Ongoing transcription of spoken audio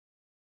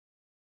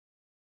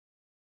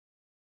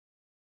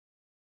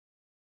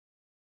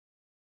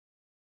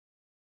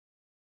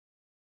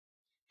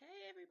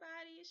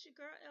everybody, it's your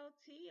girl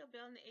LT of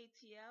Building the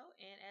ATL,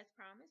 and as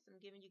promised, I'm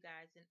giving you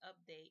guys an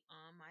update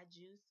on my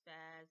juice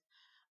fast.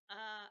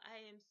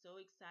 I am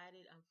so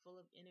excited. I'm full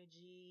of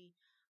energy.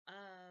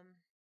 Um,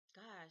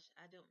 Gosh,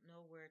 I don't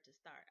know where to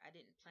start. I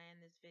didn't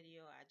plan this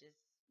video. I just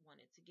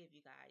wanted to give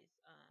you guys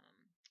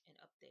an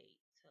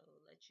update to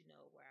let you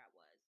know where I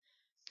was.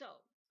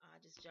 So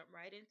I'll just jump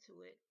right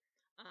into it.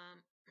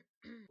 Um,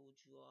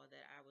 told you all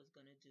that I was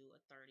gonna do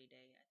a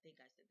 30-day. I think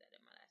I said that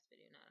in my last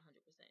video, not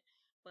 100%.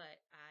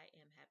 But I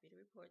am happy to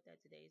report that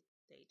today's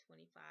day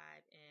 25,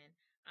 and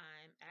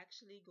I'm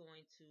actually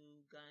going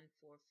to gun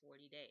for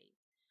 40 days.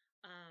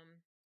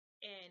 Um,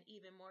 and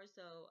even more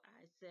so,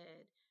 I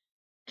said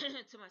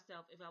to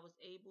myself, if I was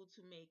able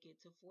to make it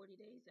to 40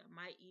 days, I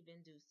might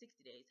even do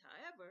 60 days.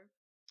 However,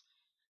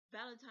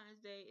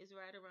 Valentine's Day is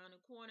right around the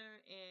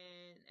corner,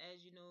 and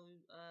as you know,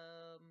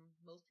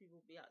 most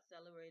people will be out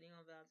celebrating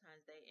on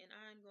Valentine's Day, and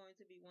I'm going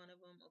to be one of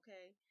them.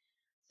 Okay,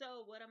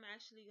 so what I'm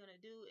actually gonna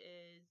do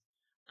is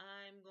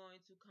I'm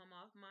going to come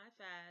off my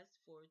fast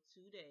for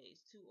 2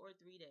 days, 2 or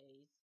 3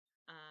 days.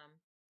 Um,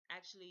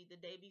 Actually, the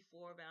day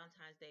before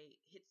Valentine's Day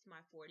hits my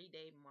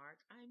 40-day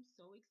mark. I'm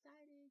so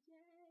excited!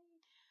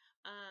 Yay!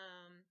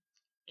 Um,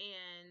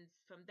 and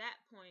from that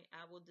point,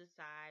 I will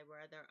decide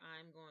whether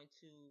I'm going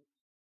to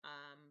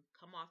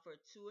come off for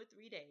 2 or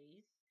 3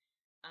 days,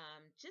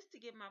 just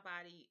to give my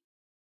body,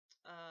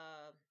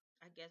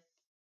 I guess,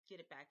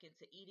 get it back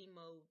into eating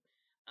mode.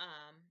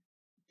 Um,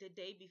 the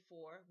day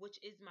before,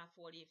 which is my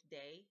 40th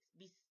day,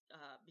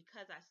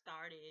 because I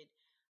started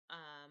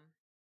um,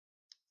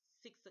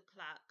 6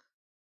 o'clock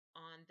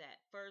on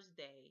that first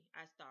day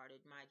I started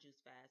my juice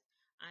fast.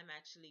 I'm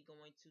actually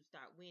going to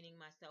start weaning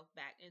myself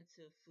back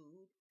into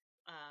food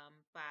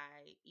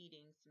by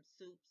eating some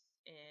soups.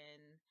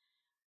 And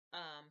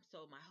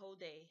so my whole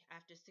day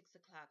after 6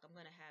 o'clock, I'm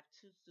going to have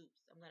two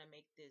soups. I'm going to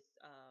make this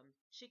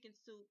chicken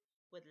soup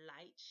with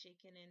light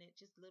chicken in it,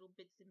 just little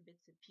bits and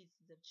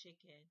pieces of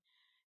chicken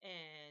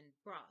and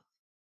broth.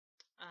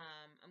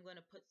 I'm going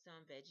to put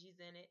some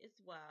veggies in it as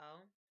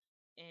well,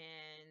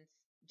 and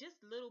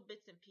just little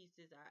bits and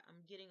pieces.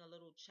 I'm getting a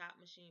little chop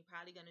machine,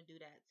 probably going to do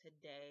that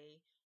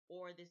today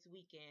or this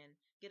weekend.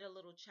 Get a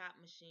little chop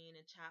machine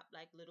and chop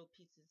like little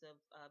pieces of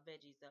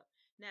veggies up.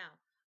 Now,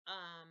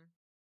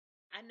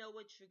 I know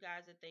what you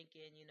guys are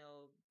thinking. You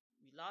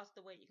lost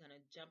the weight, you're going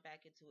to jump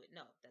back into it.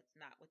 No, that's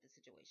not what the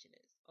situation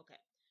is.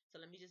 Okay, so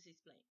let me just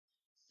explain.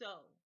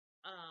 So,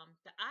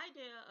 the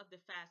idea of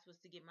the fast was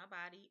to give my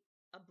body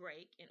a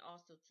break and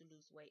also to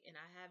lose weight, and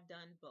I have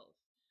done both.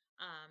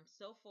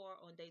 So far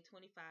on day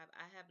 25,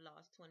 I have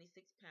lost 26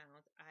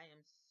 pounds. I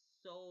am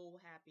so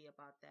happy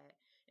about that.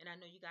 And I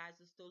know you guys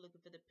are still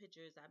looking for the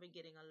pictures. I've been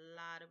getting a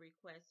lot of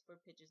requests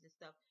for pictures and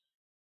stuff.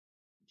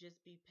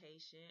 Just be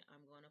patient.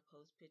 I'm going to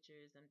post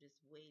pictures. I'm just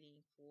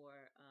waiting for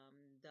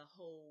the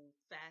whole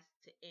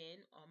fast to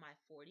end on my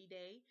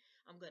 40-day.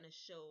 I'm going to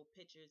show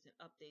pictures and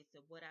updates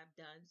of what I've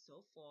done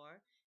so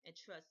far. And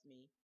trust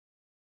me,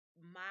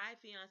 my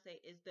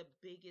fiance is the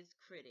biggest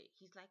critic.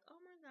 He's like,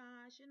 "Oh my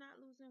gosh, you're not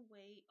losing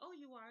weight. Oh,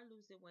 you are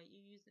losing weight. You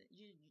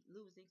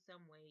losing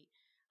some weight.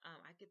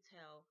 I could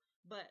tell."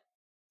 But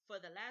for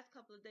the last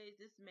couple of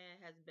days, this man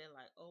has been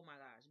like, "Oh my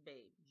gosh,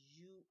 babe,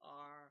 you've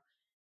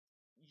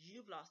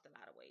lost a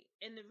lot of weight."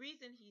 And the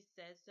reason he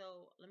says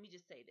so, let me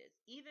just say this.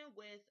 Even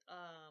with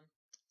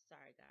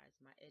sorry guys,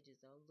 my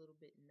edges are a little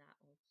bit not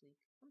on fleek.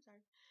 I'm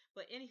sorry.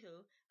 But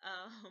anywho,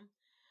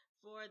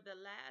 for the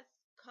last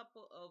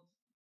couple of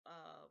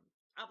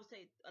I would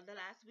say the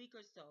last week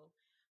or so,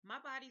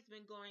 my body's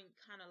been going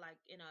kind of like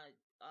in a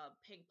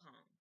ping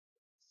pong,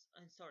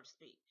 and so to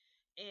speak.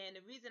 And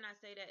the reason I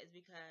say that is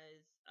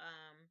because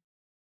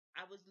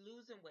I was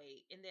losing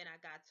weight, and then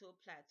I got to a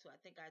plateau. I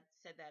think I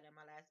said that in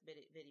my last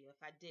video. If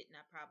I didn't,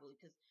 I probably,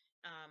 because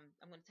I'm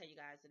going to tell you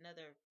guys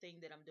another thing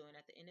that I'm doing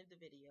at the end of the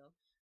video.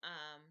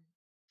 Um,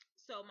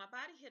 so my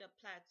body hit a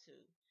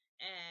plateau,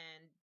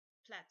 and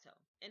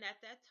at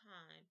that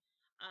time,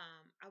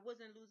 I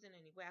wasn't losing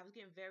any weight. I was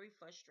getting very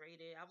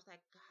frustrated. I was like,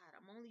 God,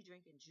 I'm only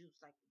drinking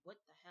juice. Like, what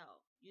the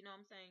hell? You know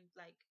what I'm saying?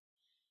 Like,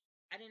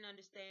 I didn't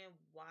understand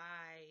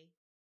why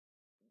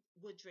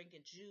we're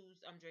drinking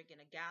juice. I'm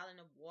drinking a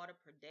gallon of water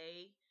per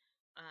day.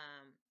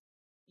 Um,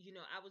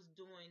 I was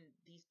doing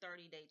these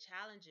 30-day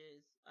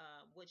challenges,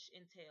 which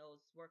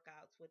entails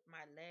workouts with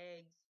my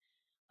legs,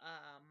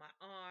 my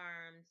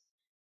arms,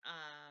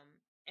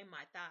 and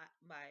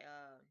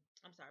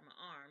I'm sorry, my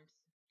arms.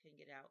 Couldn't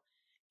get it out.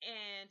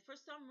 And for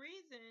some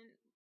reason,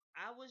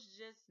 I was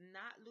just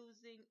not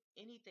losing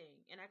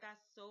anything. And I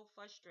got so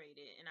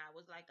frustrated. And I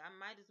was like, I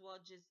might as well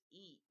just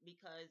eat,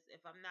 because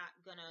if I'm not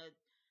going to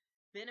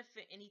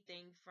benefit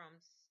anything from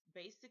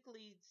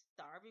basically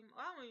starving.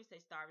 Well, I don't even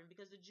say starving,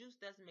 because the juice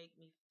does make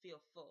me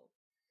feel full.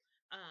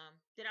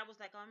 Then I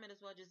was like, oh, I might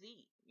as well just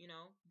eat.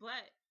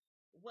 But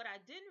what I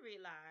didn't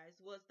realize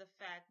was the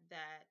fact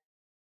that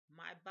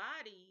my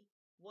body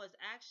was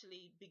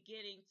actually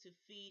beginning to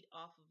feed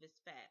off of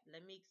its fat.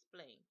 Let me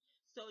explain.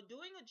 So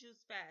doing a juice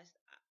fast,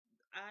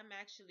 I'm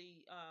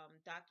actually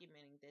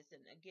documenting this,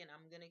 and again,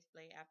 I'm gonna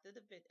explain after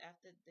the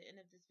end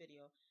of this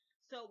video.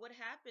 So what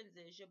happens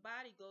is your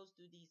body goes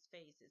through these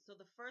phases. So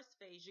the first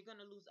phase, you're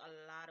going to lose a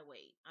lot of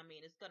weight. I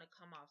mean, it's going to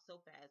come off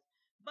so fast.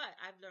 But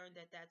I've learned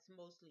that that's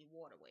mostly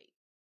water weight.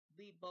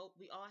 We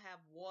all have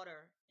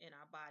water in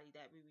our body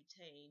that we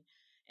retain,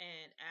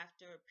 and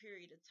after a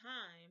period of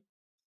time,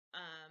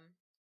 um,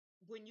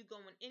 when you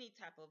go on any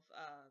type of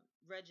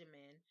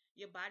regimen,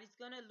 your body's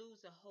gonna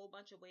lose a whole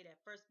bunch of weight at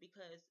first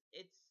because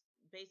it's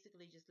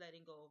basically just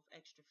letting go of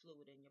extra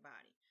fluid in your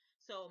body.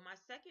 So my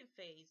second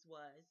phase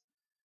was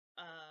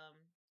um,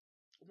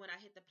 when I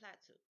hit the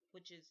plateau,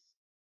 which is,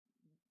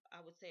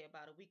 I would say,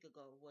 about a week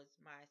ago was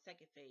my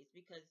second phase,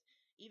 because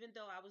even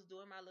though I was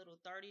doing my little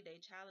 30-day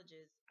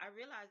challenges, I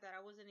realized that I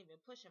wasn't even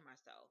pushing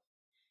myself.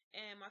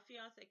 And my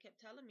fiance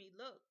kept telling me,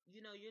 look,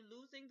 you're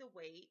losing the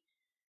weight.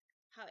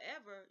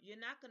 However,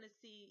 you're not going to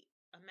see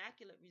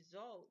immaculate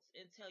results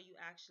until you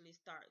actually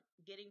start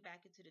getting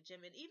back into the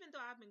gym. And even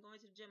though I've been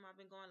going to the gym, I've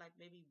been going like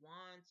maybe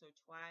once or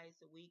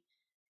twice a week,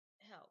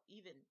 hell,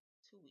 even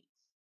 2 weeks.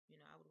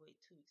 I would wait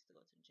 2 weeks to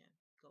go to the gym.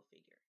 Go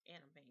figure.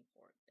 And I'm paying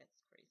for it. That's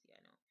crazy, I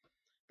know.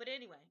 But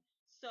anyway,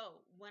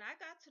 so when I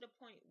got to the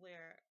point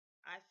where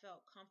I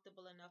felt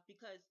comfortable enough,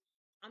 because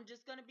I'm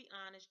just going to be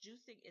honest,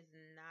 juicing is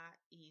not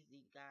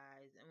easy,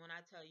 guys. And when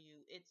I tell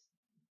you it's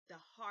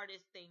the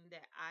hardest thing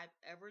that I've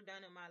ever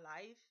done in my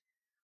life,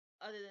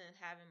 other than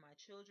having my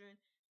children,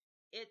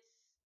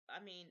 I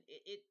mean,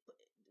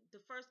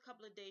 the first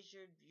couple of days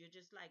you're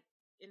just like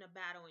in a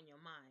battle in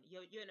your mind.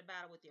 You're in a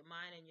battle with your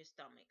mind and your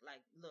stomach.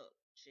 Like, look,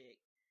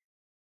 chick,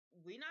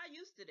 we're not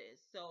used to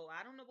this. So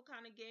I don't know what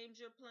kind of games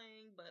you're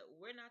playing, but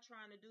we're not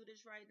trying to do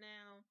this right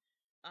now.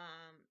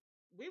 Um,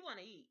 we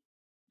want to eat.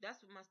 That's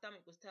what my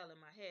stomach was telling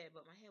my head,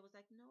 but my head was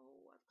like, no,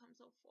 I've come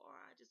so far.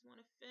 I just want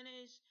to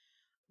finish.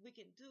 We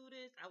can do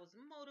this. I was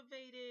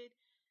motivated.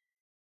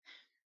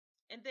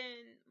 And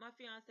then my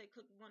fiance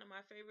cooked one of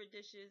my favorite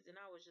dishes, and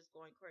I was just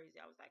going crazy.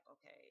 I was like,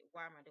 okay,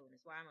 why am I doing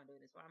this? Why am I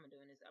doing this? Why am I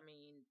doing this? I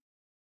mean,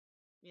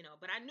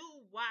 but I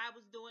knew why I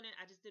was doing it.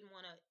 I just didn't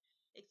want to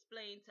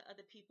explain to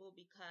other people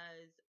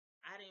because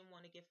I didn't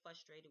want to get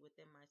frustrated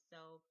within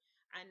myself.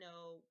 I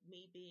know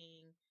me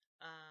being,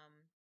 um,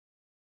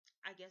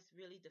 I guess,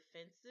 really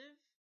defensive,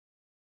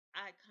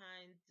 I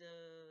kind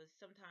of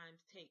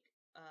sometimes take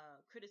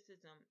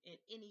criticism in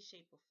any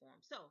shape or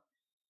form. So,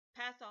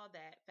 past all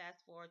that,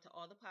 fast forward to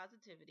all the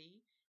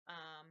positivity.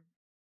 Um,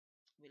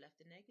 we left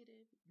the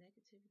negativity in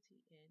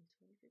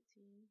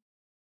 2015.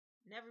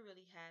 Never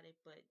really had it,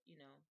 but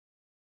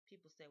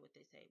people say what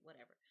they say,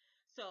 whatever.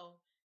 So,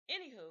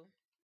 anywho,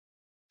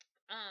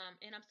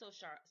 and I'm so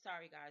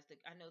sorry, guys.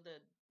 I know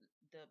the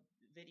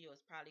video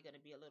is probably going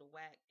to be a little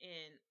whack,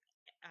 and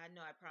I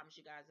know I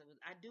promised you guys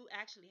I do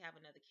actually have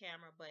another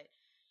camera, but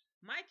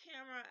my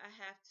camera, I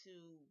have to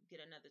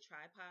get another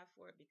tripod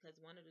for it because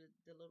one of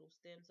the little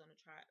stems on the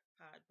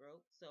tripod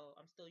broke. So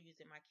I'm still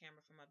using my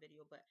camera for my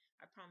video, but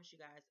I promise you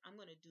guys, I'm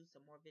going to do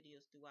some more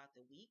videos throughout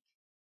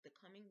the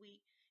coming week,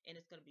 and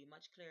it's going to be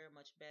much clearer,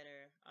 much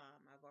better.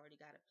 I've already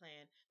got it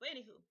planned. But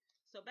anywho,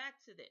 so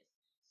back to this.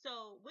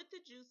 So with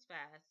the juice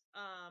fast,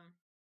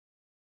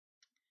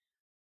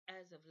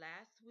 as of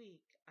last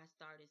week, I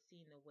started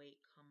seeing the weight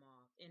come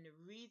off. And the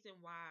reason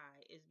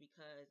why is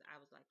because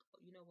I was like, oh,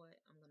 you know what?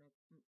 I'm going to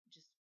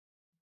just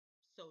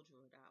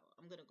soldier it out.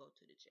 I'm gonna go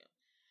to the gym.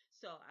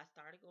 So I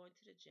started going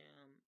to the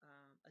gym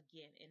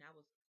again, and I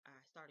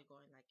started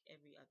going like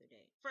every other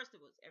day. First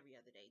it was every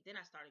other day, then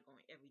I started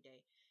going every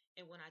day.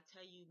 And when I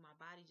tell you, my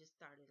body just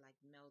started like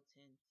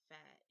melting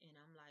fat, and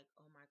I'm like,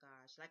 oh my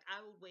gosh! Like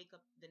I would wake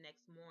up the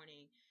next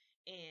morning,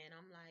 and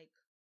I'm like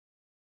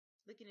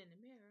looking in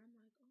the mirror. I'm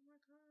like, oh my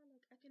god!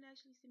 Like I can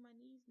actually see my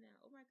knees now.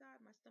 Oh my god,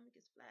 my stomach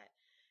is flat.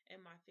 And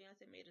my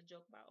fiance made a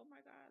joke about, oh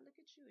my god, look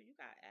at you! You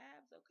got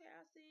abs. Okay,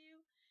 I see you.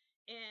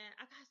 And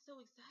I got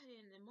so excited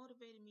and it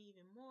motivated me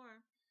even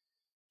more.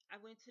 I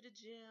went to the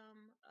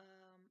gym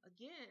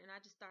again and I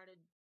just started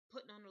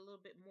putting on a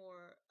little bit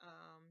more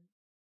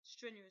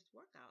strenuous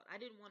workout. I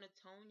didn't want to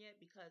tone yet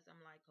because I'm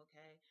like,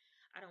 okay,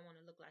 I don't want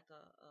to look like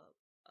a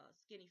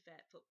skinny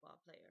fat football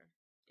player,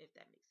 if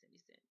that makes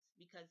any sense.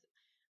 Because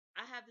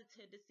I have the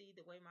tendency,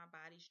 the way my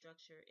body's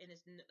structured, and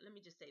let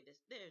me just say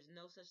this: there's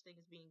no such thing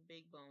as being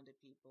big boned to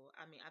people.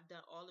 I mean, I've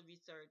done all the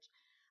research.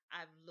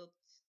 I've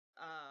looked,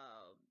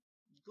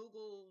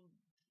 Google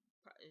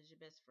is your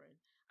best friend.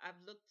 I've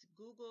looked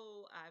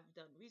Google. I've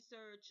done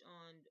research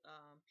on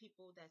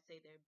people that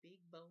say they're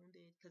big boned,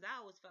 because I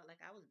always felt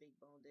like I was big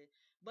boned,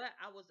 but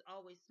I was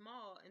always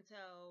small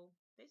until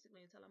I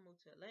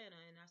moved to Atlanta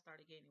and I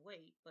started gaining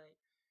weight.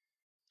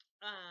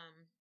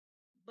 Um,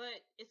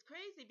 but it's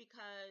crazy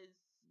because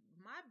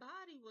my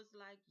body was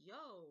like,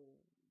 yo,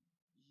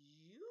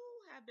 you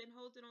have been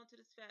holding on to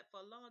this fat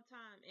for a long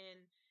time.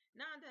 And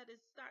now that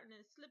it's starting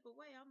to slip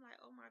away, I'm like,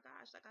 oh my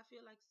gosh, like I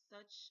feel like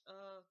such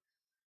a,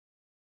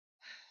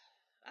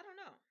 I don't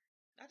know.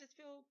 I just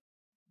feel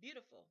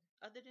beautiful.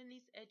 Other than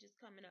these edges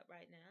coming up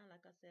right now,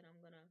 like I said, I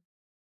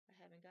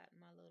haven't gotten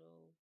my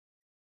little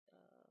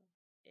uh,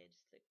 edge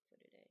slick for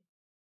today.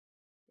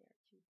 They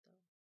are cute though.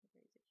 The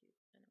braids are cute.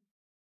 I know.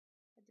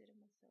 I did it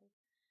myself.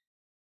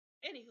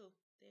 Anywho,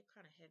 they're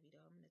kind of heavy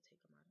though. I'm gonna take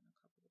them out in a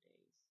couple of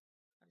days.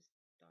 I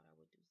just thought I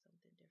would do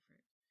something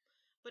different.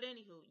 But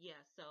anywho,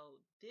 yeah.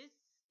 So this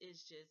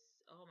is just,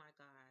 oh my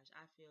gosh,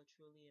 I feel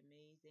truly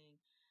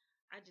amazing.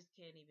 I just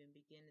can't even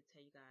begin to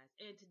tell you guys.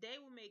 And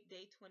today will make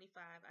day 25.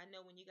 I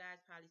know when you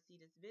guys probably see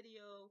this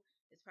video,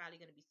 it's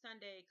probably going to be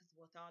Sunday because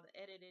with all the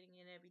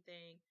editing and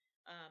everything.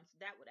 So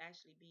that would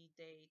actually be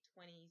day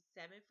 27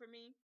 for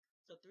me.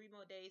 So 3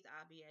 more days,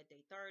 I'll be at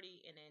day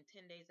 30. And then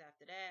 10 days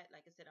after that,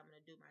 like I said, I'm going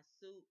to do my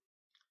suit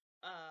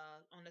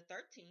on the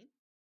 13th.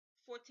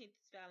 14th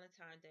is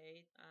Valentine's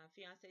Day.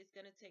 Fiance is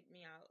going to take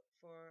me out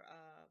for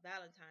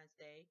Valentine's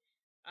Day.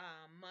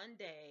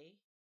 Monday,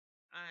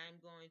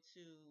 I'm going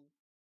to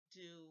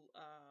do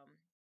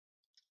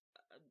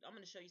I'm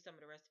going to show you some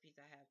of the recipes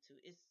I have too.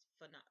 It's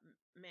phenomenal.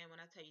 Man,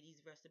 when I tell you these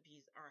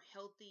recipes are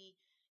healthy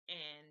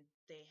and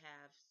they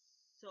have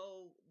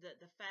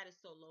the fat is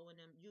so low in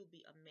them, you'll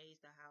be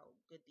amazed at how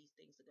good these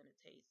things are going to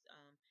taste.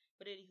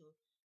 But anywho,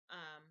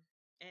 um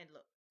and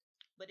look,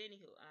 but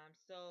anywho,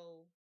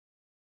 so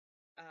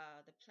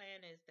the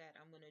plan is that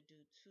I'm going to do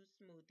 2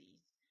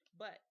 smoothies,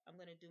 but I'm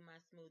going to do my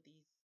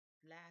smoothies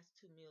last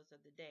 2 meals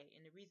of the day.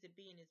 And the reason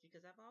being is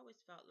because I've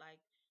always felt like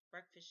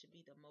breakfast should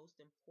be the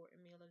most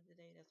important meal of the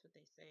day. That's what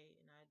they say,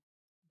 and I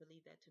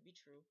believe that to be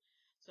true.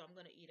 So I'm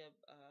going to eat a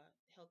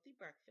healthy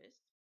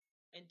breakfast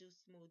and do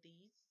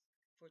smoothies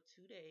for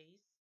 2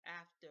 days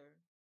after,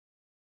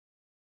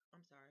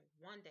 I'm sorry,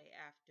 one day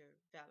after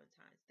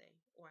Valentine's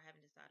Day, or I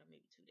haven't decided,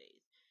 maybe 2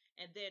 days.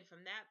 And then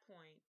from that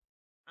point,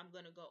 I'm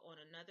going to go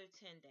on another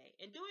 10 day.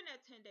 And doing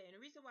that 10 day, and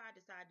the reason why I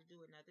decided to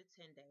do another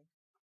 10 day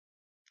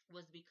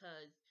was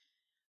because,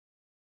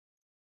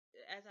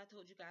 as I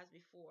told you guys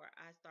before,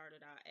 I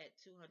started out at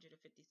 256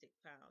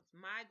 pounds.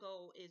 My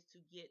goal is to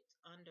get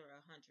under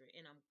 100,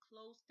 and I'm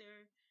close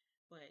there,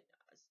 but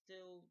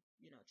still,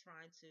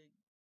 trying to,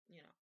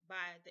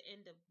 by the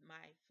end of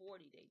my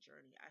 40-day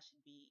journey, I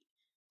should be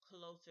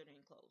closer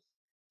than close.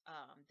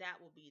 That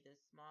will be the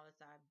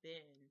smallest I've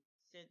been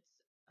since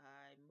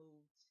I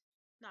moved.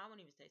 No, I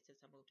won't even say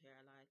since I moved here.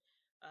 I lied.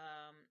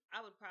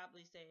 I would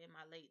probably say in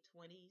my late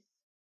 20s.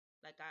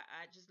 Like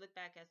I just look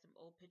back at some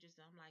old pictures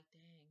and I'm like,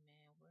 dang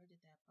man, where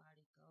did that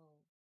body go?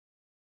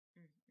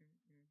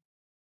 Mm-mm-mm.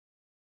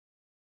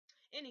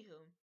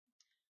 Anywho,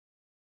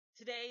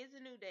 today is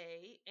a new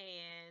day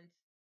and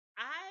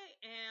I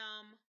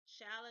am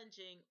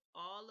challenging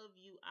all of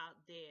you out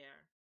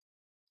there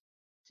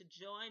to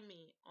join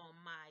me on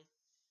my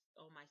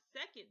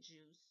second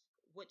juice,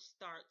 which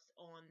starts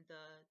on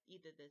the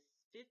either the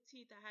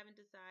 15th, I haven't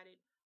decided,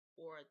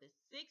 or the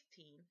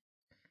 16th.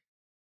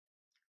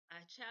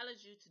 I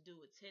challenge you to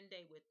do a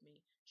 10-day with me.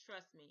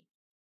 Trust me,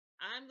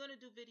 I'm going to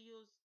do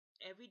videos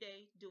every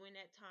day during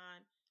that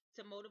time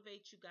to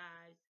motivate you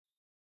guys.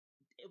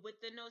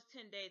 Within those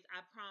 10 days,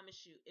 I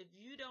promise you, if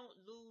you don't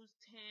lose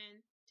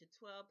 10 to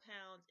 12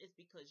 pounds, it's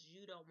because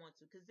you don't want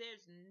to. Because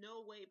there's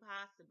no way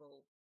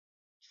possible.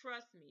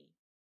 Trust me,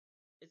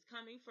 it's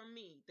coming from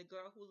me, the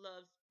girl who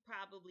loves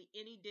probably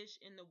any dish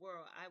in the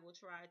world I will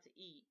try to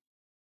eat.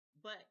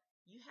 But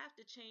you have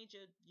to change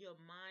your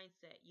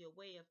mindset, your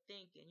way of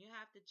thinking. You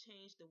have to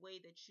change the way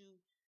that you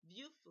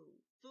view food.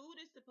 Food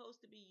is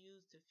supposed to be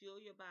used to fuel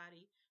your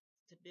body,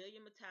 to build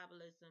your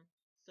metabolism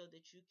so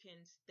that you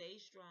can stay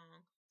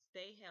strong,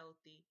 stay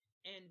healthy,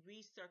 and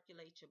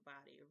recirculate your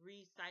body,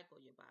 recycle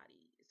your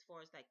body as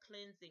far as like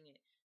cleansing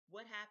it.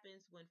 What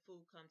happens when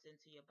food comes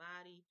into your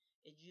body?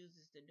 It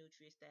uses the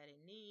nutrients that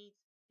it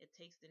needs. It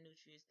takes the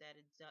nutrients that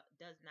it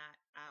does not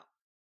out.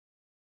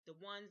 The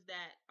ones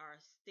that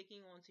are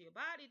sticking onto your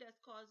body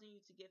that's causing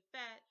you to get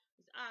fat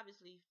is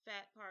obviously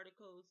fat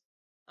particles,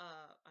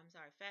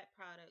 fat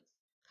products,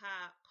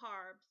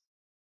 carbs.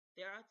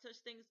 There are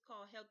such things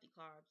called healthy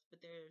carbs,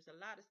 but there's a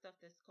lot of stuff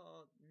that's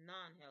called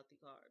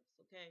non-healthy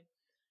carbs, okay?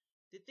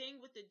 The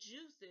thing with the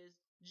juice is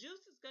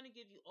going to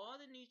give you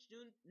all the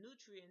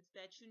nutrients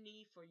that you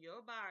need for your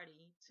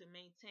body to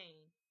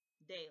maintain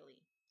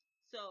daily.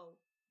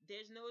 So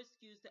there's no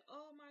excuse that,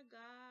 oh my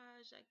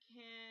gosh, I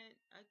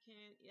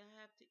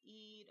have to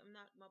eat.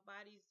 My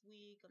body's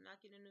weak. I'm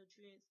not getting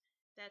nutrients.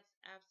 That's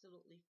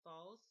absolutely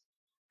false.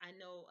 I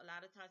know a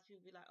lot of times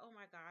people be like, oh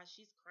my gosh,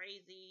 she's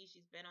crazy.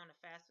 She's been on a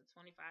fast for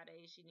 25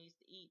 days. She needs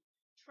to eat.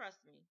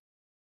 Trust me,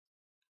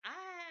 I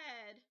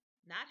had,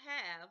 not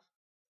have,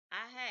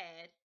 I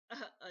had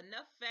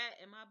enough fat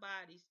in my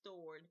body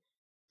stored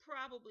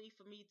probably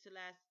for me to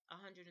last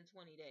 120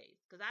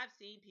 days. Because I've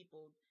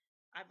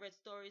read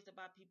stories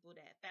about people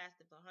that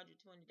fasted for 120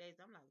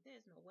 days. I'm like,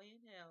 there's no way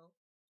in hell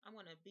I'm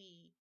going to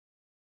be,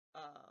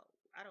 uh,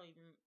 I don't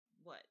even,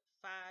 what,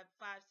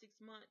 6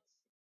 months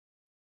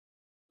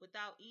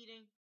without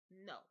eating?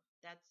 No,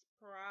 that's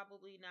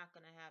probably not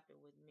going to happen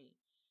with me.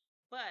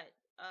 But,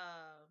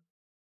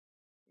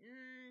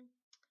 mm,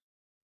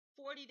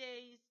 40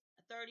 days,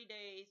 30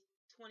 days,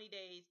 20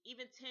 days,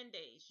 even 10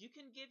 days. You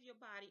can give your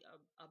body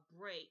a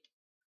break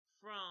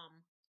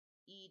from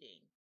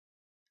eating.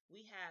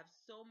 We have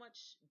so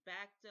much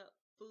backed up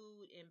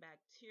food and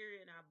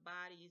bacteria in our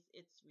bodies,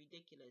 it's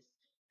ridiculous.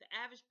 The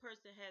average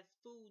person has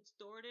food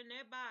stored in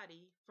their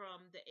body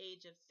from the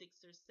age of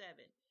 6 or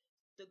 7.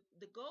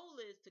 The goal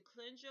is to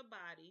cleanse your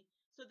body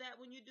so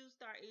that when you do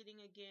start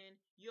eating again,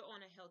 you're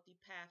on a healthy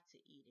path to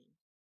eating.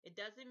 It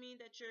doesn't mean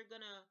that you're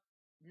gonna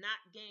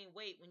not gain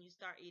weight when you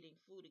start eating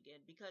food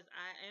again, because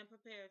I am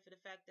prepared for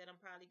the fact that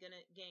I'm probably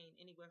gonna gain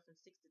anywhere from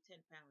 6 to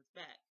 10 pounds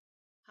back.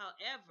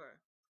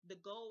 However, the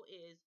goal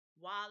is,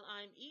 while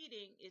I'm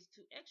eating, is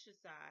to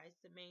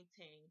exercise to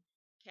maintain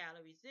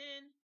calories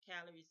in,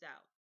 calories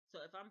out.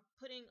 So if I'm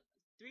putting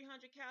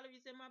 300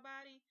 calories in my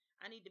body,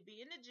 I need to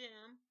be in the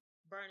gym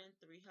burning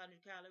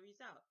 300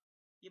 calories out.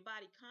 Your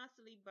body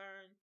constantly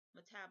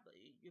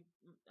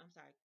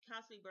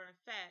constantly burn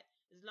fat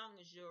as long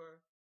as you're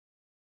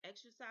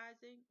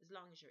exercising, as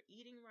long as you're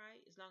eating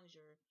right, as long as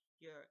you're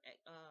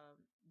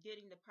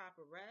getting the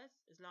proper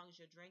rest, as long as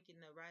you're drinking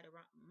the right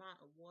amount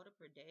of water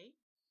per day,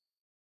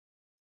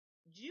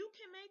 you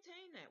can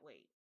maintain that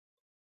weight.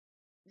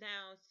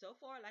 Now, so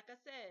far, like I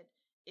said,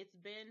 it's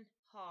been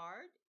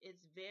hard.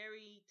 It's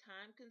very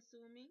time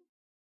consuming.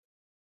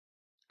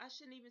 I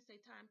shouldn't even say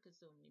time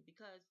consuming,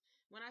 because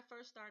when I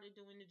first started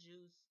doing the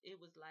juice, it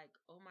was like,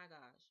 oh my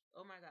gosh, I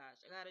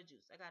got to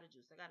juice, I got to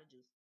juice, I got to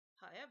juice.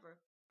 However,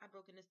 I've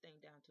broken this thing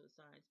down to a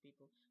science,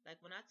 people.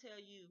 Like when I tell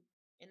you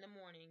in the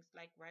mornings,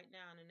 like right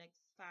now in the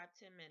next 5,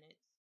 10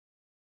 minutes,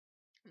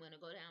 I'm going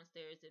to go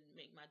downstairs and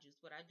make my juice.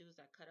 What I do is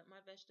I cut up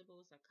my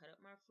vegetables, I cut up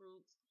my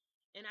fruits,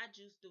 and I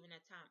juice during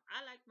that time.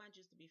 I like my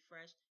juice to be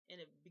fresh. In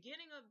the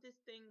beginning of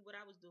this thing, what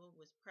I was doing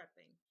was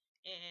prepping.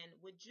 And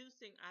with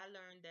juicing, I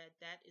learned that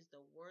that is the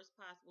worst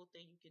possible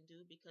thing you can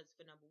do, because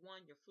for number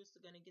one, your fruits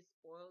are going to get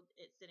spoiled.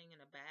 It's sitting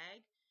in a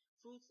bag.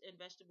 Fruits and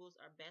vegetables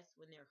are best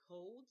when they're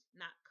whole,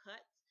 not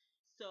cut.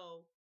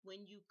 So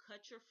when you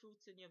cut your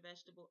fruits and your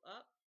vegetable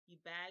up, you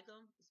bag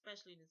them,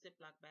 especially in a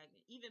Ziploc bag,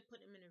 and even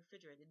put them in the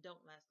refrigerator. They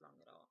don't last long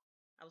at all.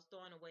 I was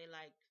throwing away,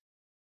 like,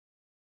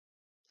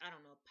 I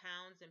don't know,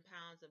 pounds and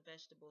pounds of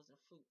vegetables and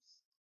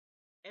fruits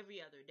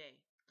every other day,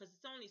 because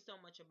it's only so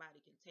much your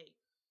body can take.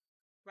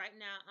 Right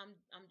now,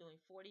 I'm doing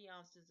 40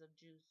 ounces of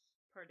juice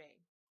per day,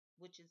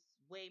 which is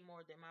way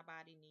more than my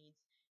body needs.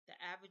 The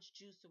average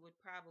juicer would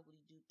probably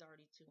do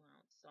 32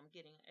 ounces, so I'm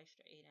getting an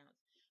extra 8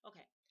 ounces.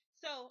 Okay,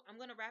 so I'm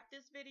gonna wrap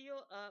this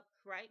video up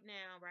right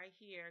now, right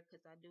here,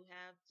 because I do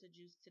have to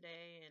juice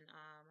today, and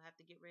I have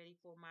to get ready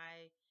for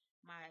my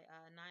 9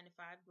 to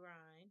 5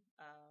 grind.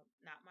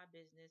 Not my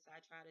business.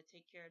 I try to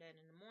take care of that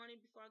in the morning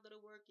before I go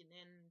to work, and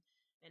then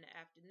in the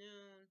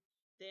afternoon.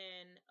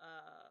 Then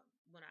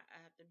when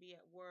I have to be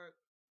at work,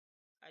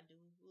 I do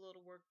a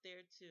little work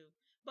there too.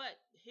 But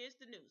here's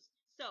the news.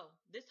 So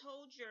this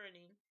whole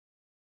journey,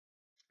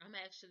 I'm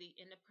actually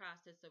in the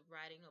process of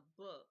writing a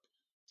book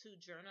to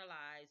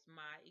journalize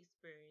my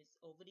experience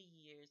over the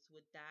years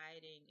with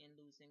dieting and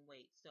losing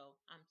weight. So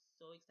I'm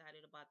so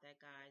excited about that,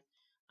 guys.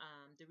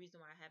 The reason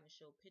why I haven't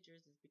showed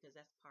pictures is because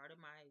that's part of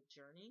my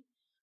journey.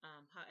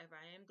 However,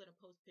 I am going to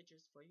post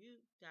pictures for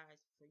you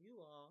guys, for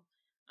you all.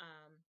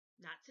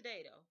 Not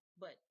today though,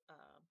 but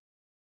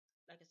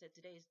like I said,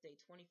 today is day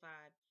 25.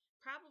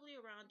 Probably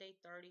around day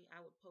 30,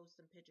 I would post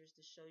some pictures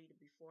to show you the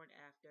before and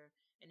after.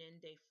 And then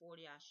day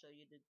 40, I'll show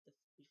you the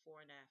before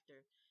and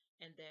after.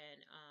 And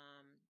then,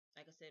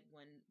 like I said,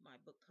 when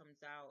my book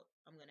comes out,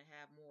 I'm going to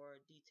have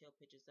more detailed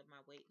pictures of my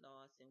weight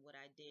loss and what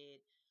I did.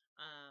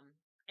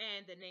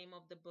 And the name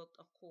of the book,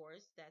 of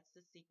course, that's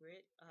the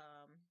secret,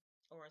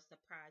 or a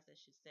surprise, I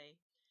should say.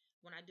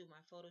 When I do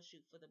my photo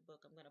shoot for the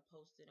book, I'm going to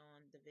post it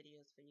on the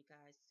videos for you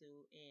guys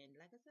too. And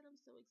like I said, I'm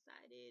so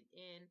excited.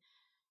 And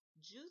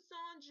juice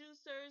on,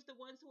 juicers, the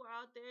ones who are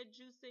out there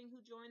juicing,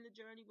 who joined the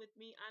journey with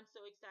me. I'm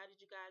so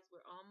excited, you guys.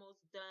 We're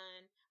almost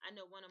done. I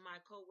know one of my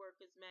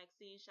co-workers,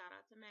 Maxine, shout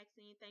out to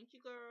Maxine. Thank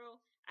you,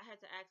 girl. I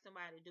had to ask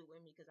somebody to do it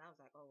with me, because I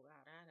was like, oh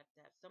God, I have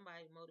to have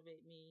somebody to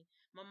motivate me.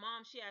 My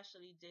mom, she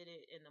actually did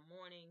it in the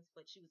mornings,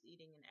 but she was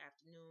eating in the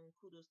afternoon.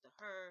 Kudos to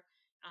her.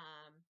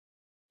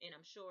 And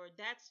I'm sure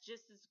that's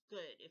just as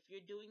good. If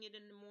you're doing it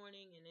in the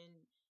morning and then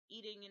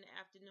eating in the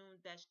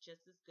afternoon, that's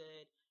just as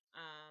good.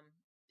 Um,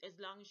 as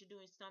long as you're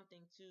doing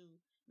something to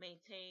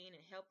maintain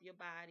and help your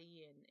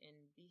body and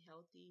be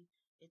healthy,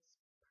 it's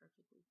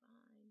perfectly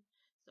fine.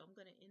 So I'm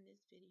going to end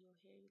this video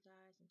here, you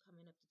guys. I'm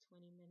coming up to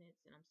 20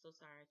 minutes, and I'm so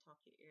sorry I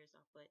talk your ears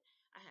off, but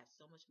I have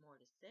so much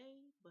more to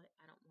say, but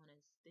I don't want to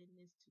extend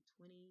this to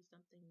 20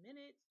 something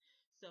minutes.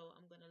 So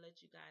I'm going to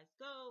let you guys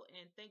go,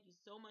 and thank you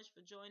so much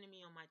for joining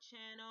me on my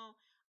channel.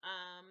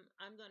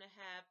 I'm going to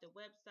have the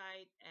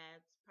website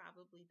at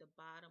probably the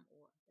bottom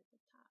or at the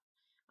top.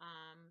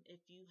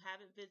 If you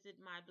haven't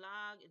visited my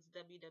blog, it's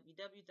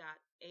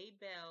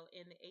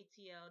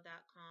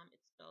www.abellintheatl.com.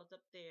 It's spelled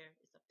up there.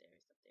 It's up there.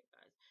 It's up there,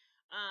 guys.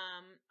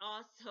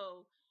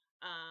 Also,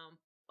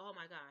 oh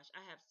my gosh, I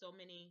have so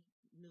many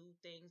new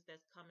things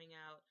that's coming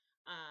out.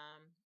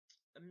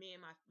 Me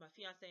and my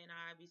fiance and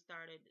I, we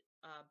started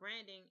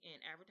branding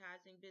and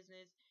advertising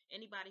business.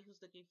 Anybody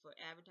who's looking for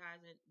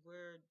advertising,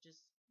 we're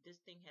just,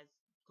 this thing has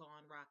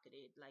gone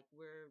rocketed. Like,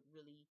 we're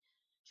really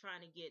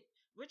trying to get,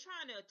 we're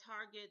trying to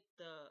target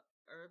the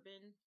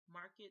urban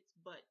markets,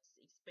 but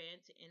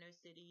expand to inner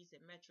cities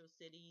and metro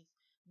cities.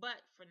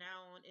 But for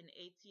now on in the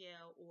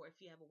ATL, or if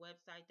you have a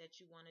website that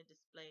you want to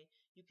display,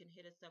 you can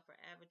hit us up for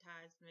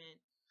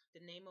advertisement.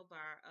 The name of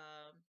our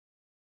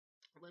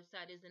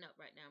website isn't up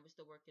right now. We're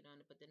still working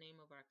on it, but the name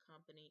of our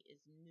company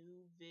is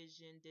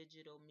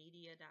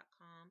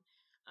newvisiondigitalmedia.com.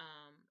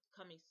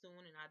 Coming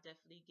soon, and I'll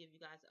definitely give you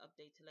guys an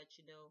update to let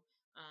you know.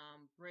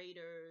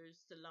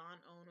 Braiders, salon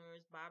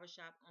owners,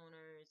 barbershop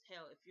owners.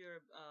 Hell, if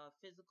you're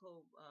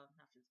physical,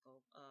 not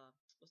physical,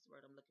 what's the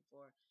word I'm looking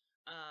for?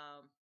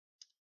 Um,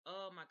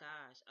 oh my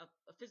gosh,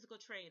 a physical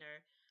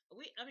trainer.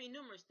 I mean,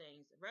 numerous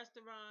things: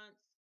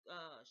 restaurants,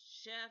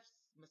 chefs,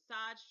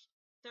 massage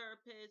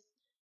therapists,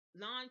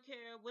 lawn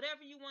care,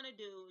 whatever you want to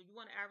do. You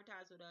want to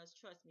advertise with us?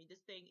 Trust me,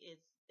 this thing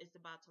is it's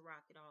about to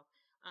rock it off.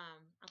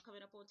 I'm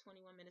coming up on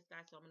 21 minutes,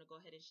 guys, so I'm gonna go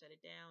ahead and shut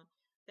it down.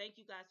 Thank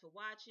you guys for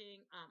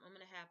watching. I'm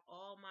gonna have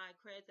all my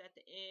creds at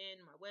the end,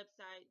 my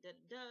website, and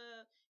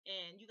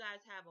you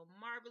guys have a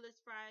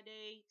marvelous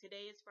Friday.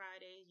 Today is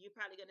Friday. You're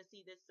probably gonna see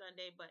this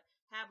Sunday, but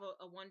have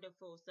a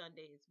wonderful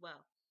Sunday as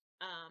well.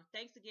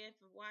 Thanks again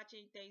for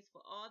watching. Thanks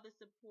for all the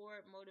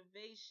support,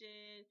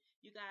 motivation.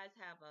 You guys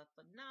have a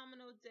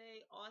phenomenal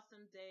day,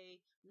 awesome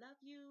day.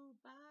 Love you.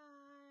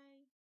 Bye.